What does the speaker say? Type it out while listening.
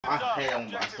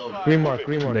Green mark,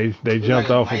 green mark. They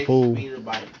jumped off a pool.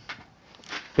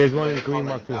 There's one in the green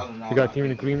mark too. You got a team in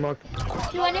the green mark?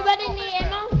 Do anybody need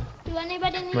ammo? Do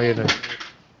anybody need ammo?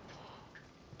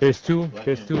 There's two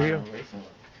here.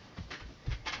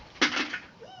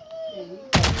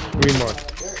 Green mark.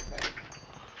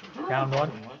 Down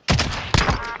one.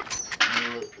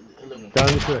 Down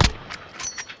this way.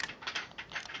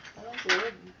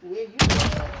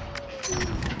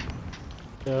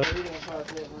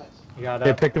 You got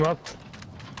They picked him up.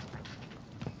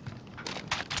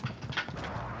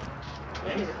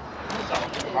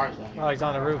 Oh, he's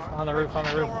on the roof. On the roof. On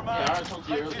the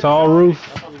roof. Tall roof.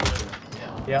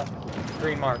 Yep.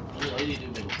 Green mark. He's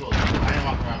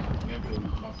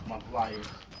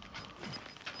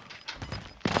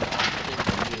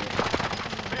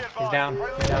down.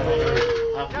 He's down on the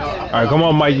roof. Alright, come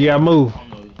on, Mike. You gotta move.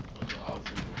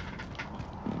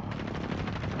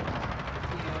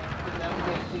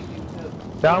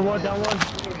 Down one, down one.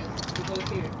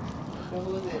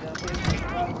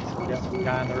 Yep.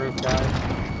 Guy on the roof, guys.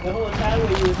 The whole time when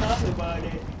you were talking about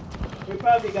it, we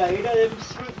probably got, you know,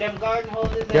 them garden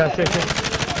hoses. Yeah, same.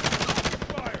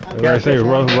 Right, say,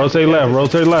 rotate left,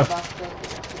 rotate left.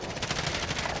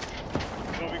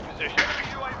 Moving position.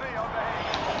 UAV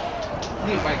overhead.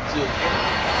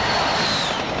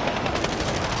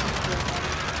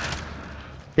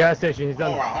 Gas station, he's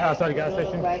done. Outside the gas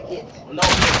station.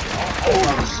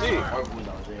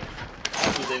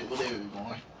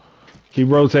 Keep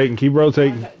rotating, keep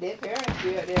rotating.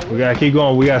 We gotta keep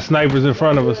going. We got snipers in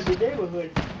front of us. They're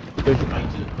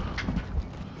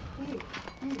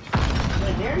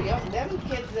young. Them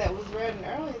kids that was running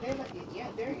early, they're like, yeah,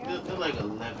 they're young. They're like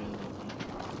 11.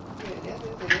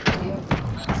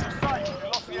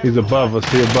 He's above us,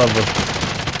 he's above us.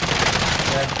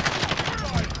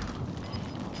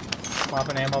 Pop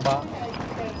an ammo box.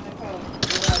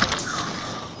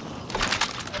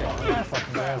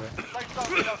 Fucking grab it.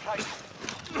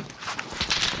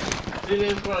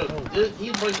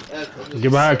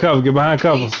 Get behind cover, get behind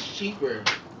cover. It's cheaper,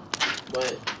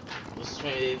 but it's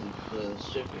 20 days for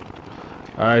shipping.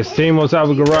 Alright, team on top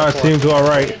of the garage, team to our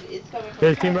right.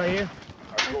 There's a team right here.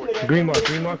 Green mark,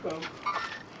 green mark.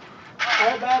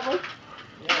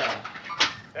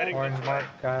 Yeah. Orange mark,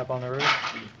 guy up on the roof.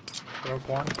 Broke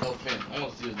one. No offense. I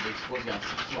want to see this big sports guy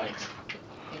spikes.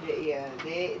 Yeah,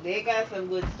 they got some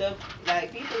good stuff.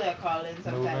 Like people that call in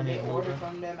sometimes they order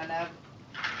from them, and I've,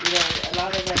 you know, a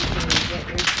lot of them can get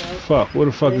their stuff. Fuck, where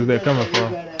the fuck is that coming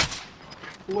from?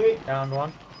 Wait, Down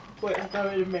one. wait, I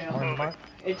thought it was mail. Orange mark.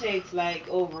 It takes like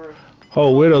over.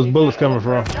 Oh, where those bullets coming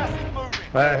from?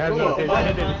 I have no, there's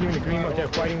a team in the green mark. They're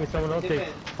fighting with someone else.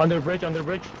 Under the bridge, under the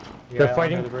bridge. They're Yeah,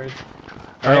 fighting. under the bridge.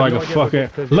 They're like a fucking...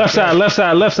 Left side, left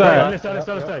side, left side. Left side, left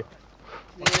side, left side.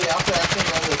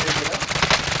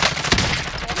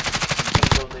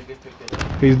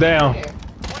 He's down. He's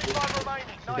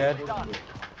dead.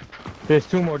 There's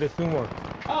two more, there's two more.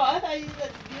 Oh, I thought you were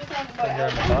talking about. They're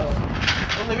in the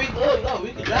bus. No,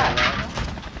 we can drive.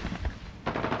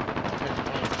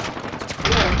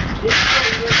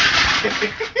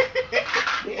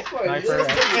 Sniper in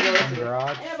the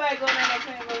garage. Everybody go down there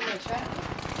playing with the trap.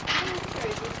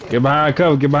 Get behind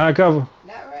cover, get behind cover.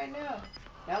 Not right now.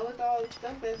 Not with all the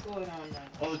stuff that's going on now.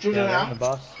 Oh, the truth Yeah, they're in now? the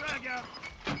bus.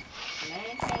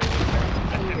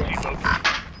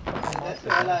 That's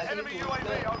what a lot of Enemy people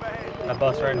UAV overhead. The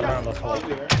bus right in front of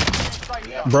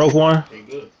us. Broke one. Okay,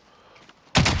 good.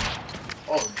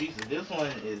 Oh, Jesus, this one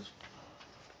is...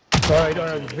 Alright,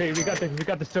 we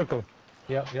got the circle.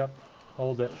 Yep, yep.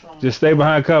 Hold it. Just stay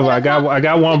behind cover. I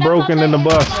got one broken in the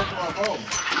bus.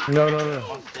 No.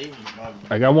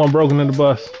 I got one broken in the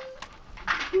bus.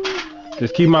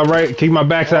 Just keep my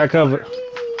backside covered.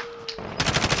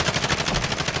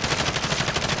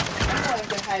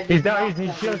 He's down,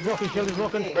 his shield is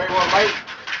broken. Very well, right?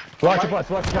 Watch the bus,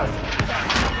 watch the bus.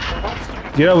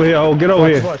 Get over here, oh, get over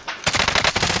here. Broken.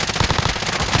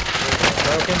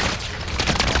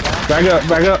 Back up,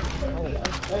 back up.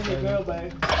 There's a girl,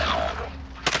 babe.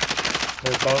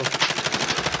 They're both.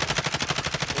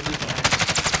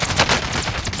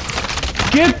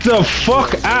 Get the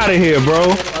fuck out of here,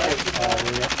 bro.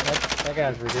 That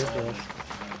guy's ridiculous.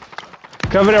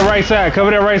 Cover that right side,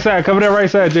 cover that right side, cover that right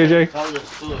side, JJ.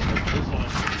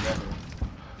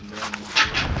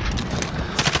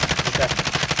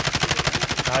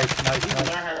 Nice.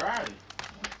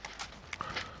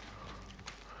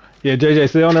 Yeah, JJ,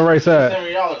 stay on the right side.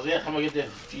 $70. Yeah, I'm gonna get the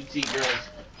GT girls.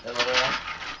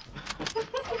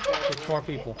 Six more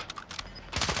people.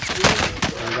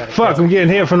 Fuck, I'm getting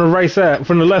hit from the right side,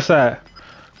 from the left side.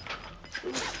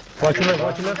 Watch your left,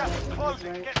 watch your left.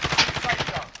 Closing. Get to the safe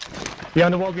zone.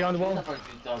 Behind the wall, behind the wall. That's like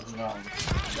 3,000 rounds.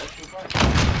 That's your price.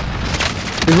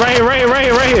 He's right here, right here, right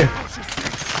here, right here.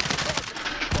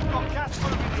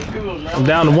 I'm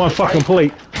down to one fucking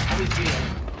plate.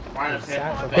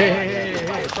 Hey,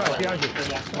 Fry, behind you.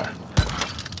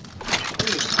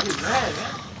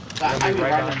 I be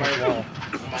riding my wall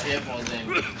with my headphones in.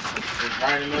 It's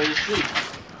right in the middle of the street.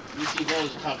 You see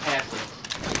those come past us.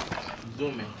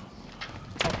 Zooming.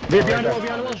 Behind the wall,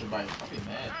 behind the wall. I'll be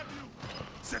mad.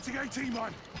 Setting 18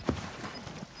 line.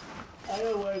 I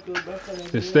don't want to go back on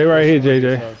Just stay right here,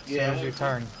 JJ. As soon as you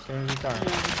turn. As soon as you turn.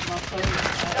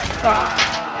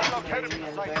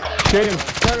 Shade him.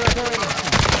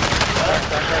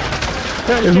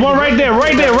 There's one right there,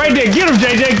 right there, right there. Get him,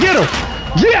 JJ, get him.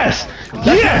 Yes!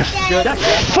 Yes!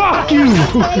 Fuck you!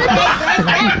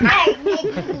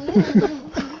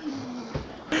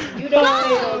 You don't say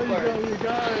no more.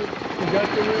 You got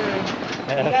the win.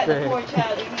 You got the poor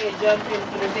child in here jumping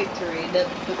for the victory. The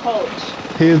coach.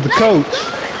 Here's the coach.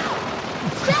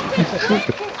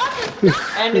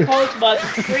 And the coach about to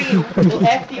scream the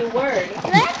hefty word.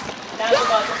 Now you're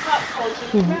about to pop coach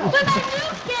in the crowd. With my new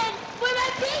skin, with my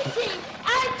PC,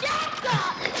 I'm Jacob.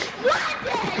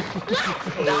 London, let's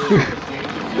go.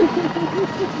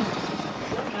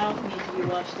 Your mouth needs to be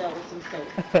washed out with some soap.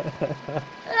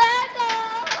 Let's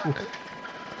go.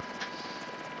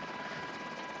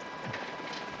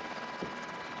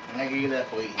 I give you that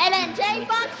for you. And then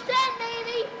J-Box 10,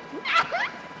 baby.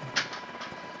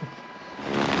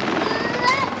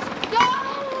 Let's go.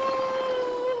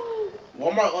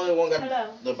 Walmart only one got Hello.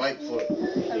 the bike for it.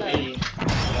 Hello.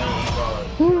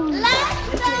 Let's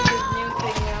This is go. his new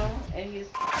thing now, and he's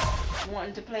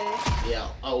wanting to play. Yeah.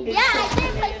 Oh. Yeah, I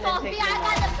did play Sophie. I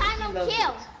got the final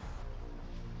kill.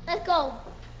 Let's go.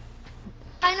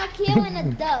 Final kill and a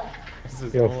dub. This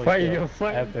is Yo, holy fight, shit. yo,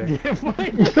 fight. Epic. Yeah,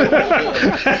 fight.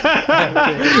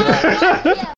 I was one kill.